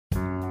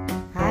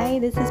Hi,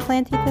 this is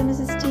Plantita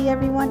Mrs. T,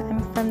 everyone.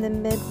 I'm from the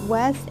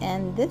Midwest,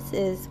 and this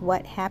is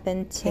what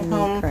happened to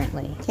me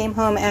currently. Came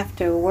home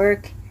after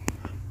work,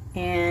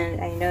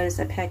 and I noticed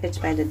a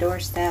package by the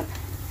doorstep.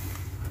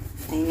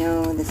 I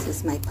know this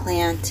is my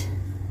plant,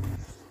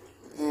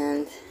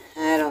 and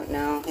I don't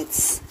know.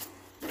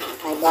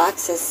 My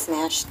box is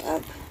smashed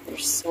up.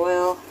 There's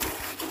soil.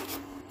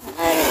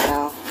 I don't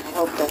know. I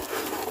hope the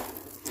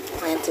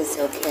plant is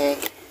okay.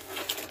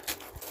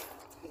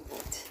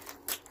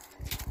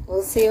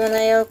 We'll see when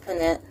I open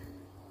it.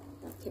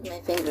 I'll keep my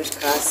fingers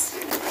crossed.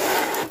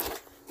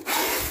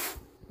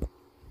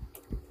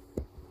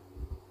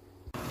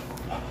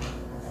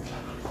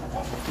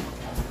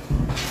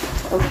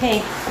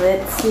 Okay,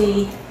 let's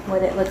see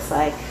what it looks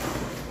like.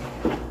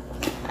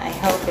 I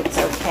hope it's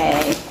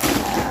okay.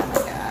 Oh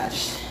my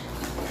gosh.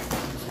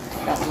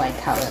 I don't like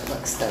how it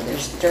looks though.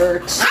 There's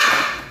dirt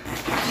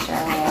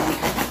showing.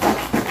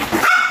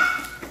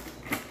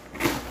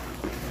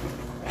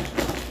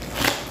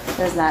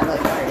 Does not look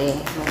pretty.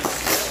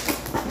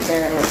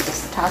 There it was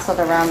just tousled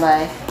around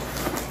by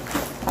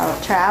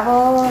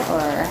travel,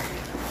 or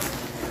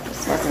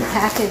just wasn't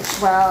packaged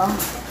well.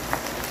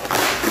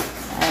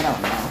 I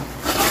don't know.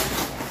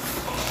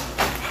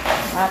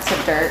 Lots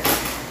of dirt.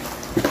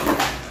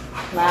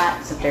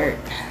 Lots of dirt.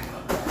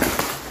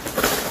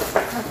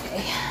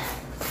 Okay.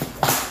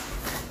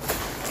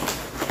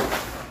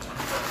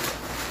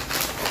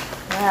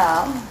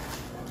 Well.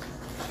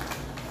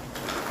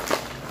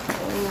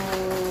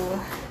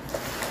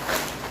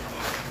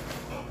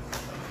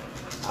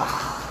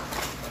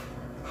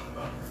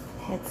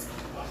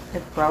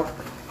 It broke.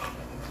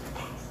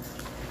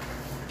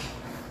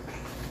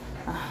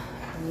 Oh,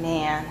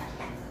 man.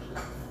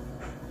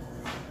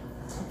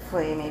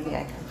 Hopefully maybe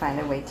I can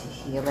find a way to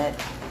heal it.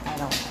 I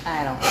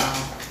don't know.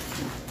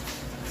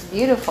 It's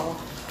beautiful.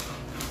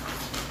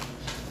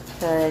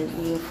 The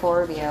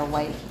Euphorbia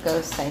white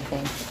ghost, I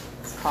think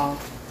it's called.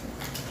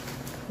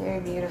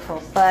 Very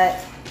beautiful,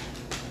 but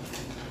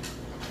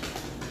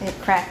it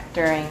cracked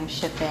during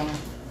shipping.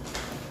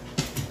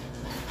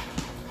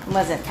 It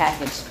wasn't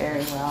packaged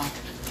very well.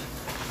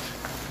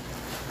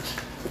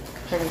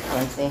 Pretty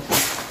flimsy.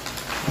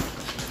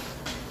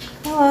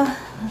 Oh well,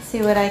 let's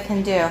see what I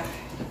can do.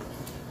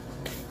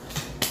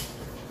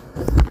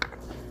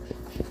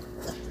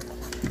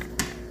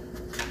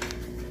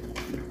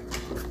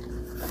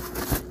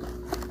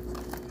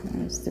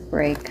 There's the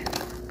break.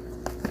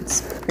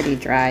 It's pretty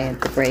dry at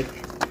the break.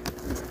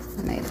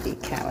 It might be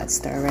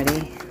calloused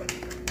already.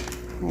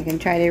 I can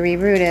try to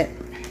reroot it.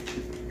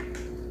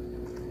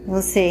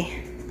 We'll see.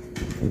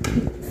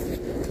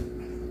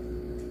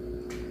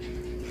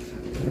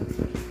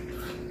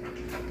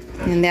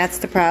 And that's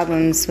the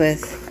problems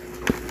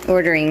with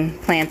ordering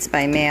plants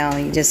by mail.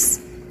 You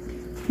just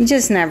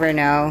never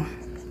know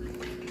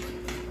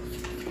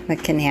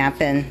what can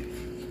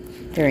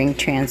happen during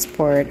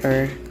transport,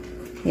 or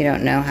you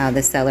don't know how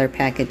the seller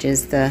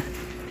packages the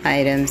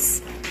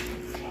items.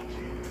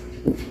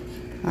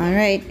 All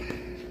right.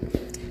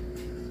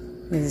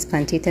 This is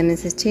Plantita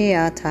Mrs. T.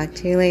 I'll talk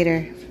to you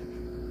later.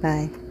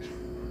 Bye.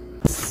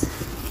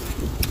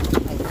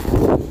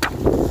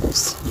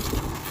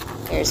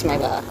 Here's my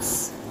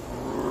box.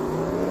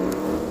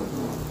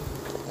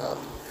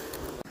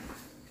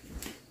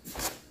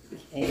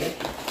 Okay.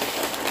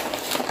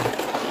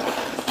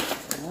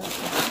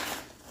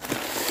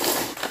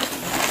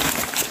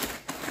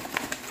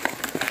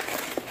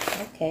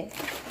 Okay.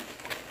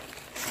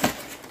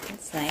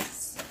 That's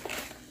nice.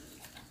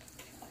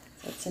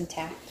 So it's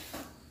intact.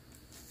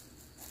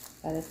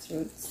 Got its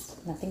roots.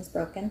 Nothing's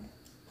broken.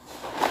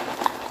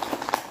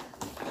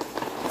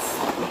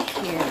 Let's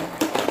see here.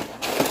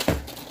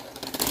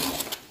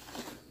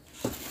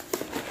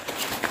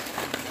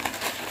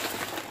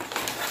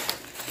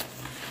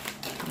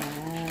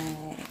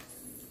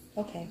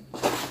 Okay,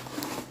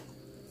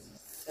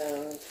 so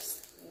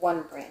just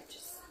one branch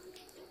is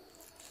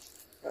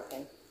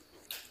broken,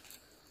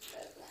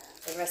 but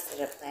the rest of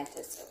the plant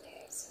is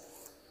okay, so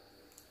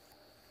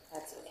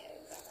that's okay.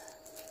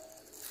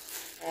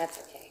 That's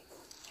okay.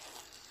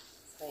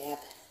 So I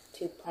have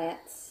 2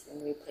 plants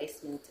in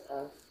replacement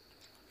of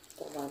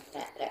the one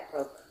plant that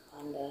broke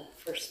on the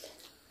first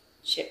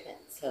shipment,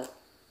 so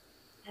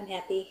I'm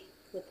happy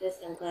with this.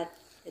 I'm glad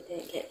it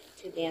didn't get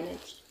too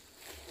damaged.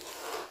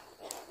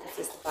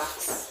 This is the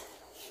box.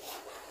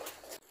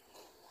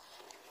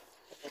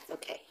 But that's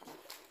okay. I'm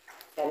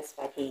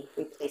satisfied he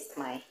replaced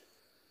my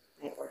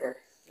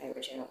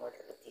original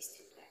order with these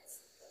 2 plants.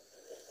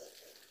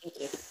 Thank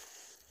you.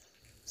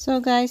 So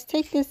guys,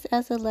 take this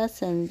as a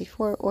lesson.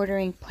 Before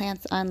ordering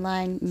plants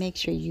online, make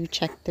sure you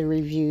check the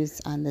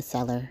reviews on the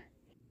seller.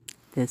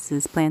 This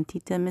is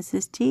Plantita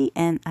Mrs. T,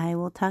 and I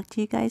will talk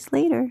to you guys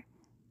later.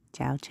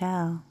 Ciao,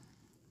 ciao.